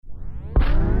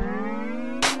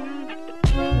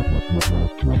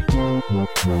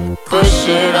Push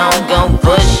it on, gon'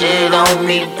 push it on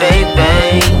me,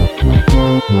 baby.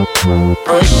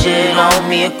 Push it on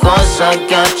me, of course I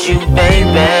got you,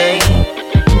 baby.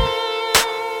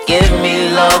 Give me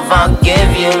love, I'll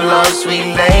give you love,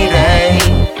 sweet lady.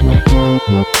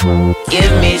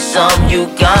 Give me some, you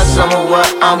got some of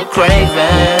what I'm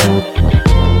craving.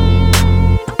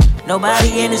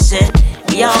 Nobody innocent,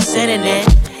 we all sinning it.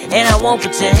 And I won't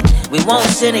pretend, we won't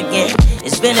sin again.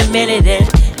 It's been a minute and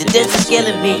the distance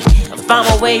killing me. I found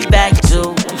my way back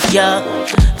to,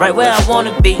 right where I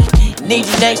wanna be. Need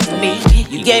you next to me,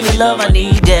 you gave me love, I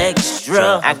need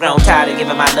extra. I grown tired of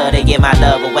giving my love, they give my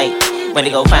love away. When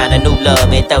they go find a new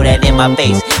love and throw that in my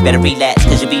face. Better relax,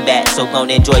 cause you'll be back, so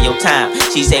gonna enjoy your time.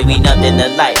 She say we nothing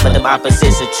alike, but them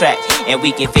opposites attract. And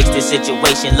we can fix this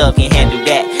situation, love can handle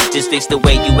that. Just fix the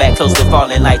way you act, close to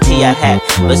falling like T.I. hat.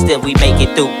 But still we make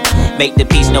it through. Make the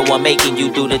peace, no one making you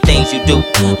do the things you do.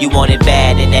 You want it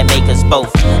bad and that make us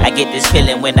both. I get this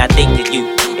feeling when I think of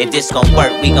you. If this gon'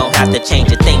 work, we gon' have to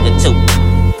change a thing or two.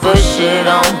 Push it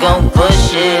on, gon'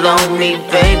 push it on me,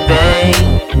 baby.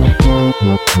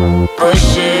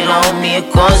 Push it on me, of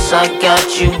course I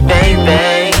got you,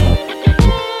 baby.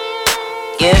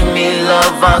 Give me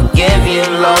love, I'll give you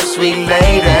love, sweet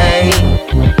lady.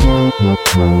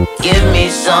 Give me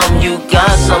some, you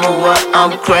got some of what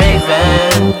I'm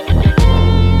craving.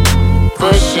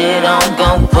 Push it on,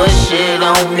 gon' push it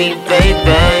on me,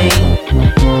 baby.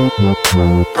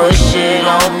 Push it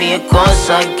on me, of course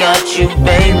I got you,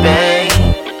 baby.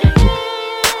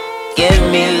 Give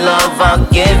me love, I'll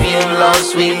give you love,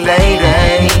 sweet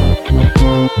lady.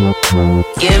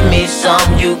 Give me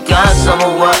some, you got some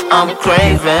of what I'm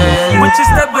craving. With just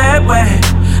that bad way,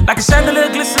 like a chandelier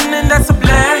glistening, that's a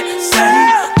blessing.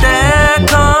 There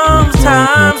comes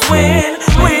times when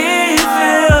we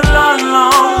feel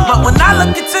alone, but when I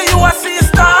look into you, I see a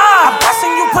star. I'm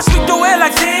pressing you, push me through it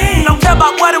like tea. Don't care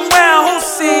about what and where, who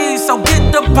sees. So get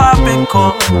the poppin'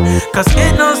 corn, cause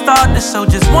it don't start the show.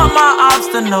 Just want my ops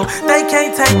to know they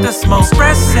can't take the smoke.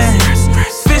 Stressing,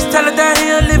 fish tell her that he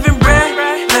a living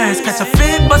breathless. Catch a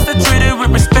fit, bust a treated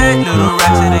with respect. Little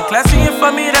ratchet and classy, and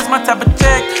for me that's my type of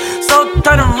check. So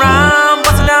turn around,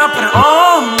 bust it down, put it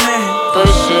on me.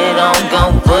 Push it on,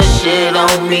 gon' push it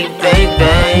on me,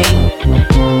 baby.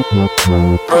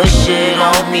 Push it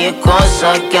on me, of course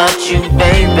I got you,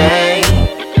 baby.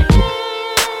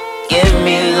 Give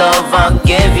me love, I'll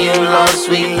give you love,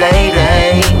 sweet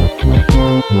lady.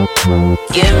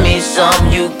 Give me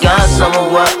some, you got some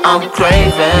of what I'm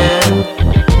craving.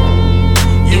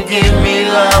 You give me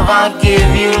love, I'll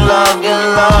give you love,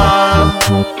 good love.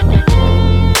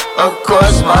 Of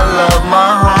course my love,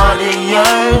 my heart, it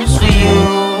yearns for you.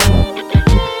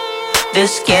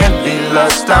 This can't be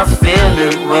lust, I feel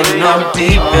it when I'm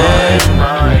deep in.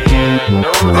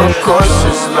 Of course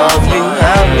it's love, you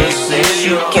have me since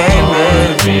you came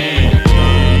in.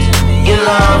 Your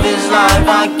love is life,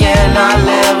 I cannot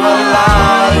live a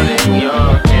lie.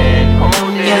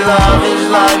 Your love is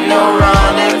life, no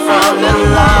running from the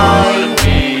light.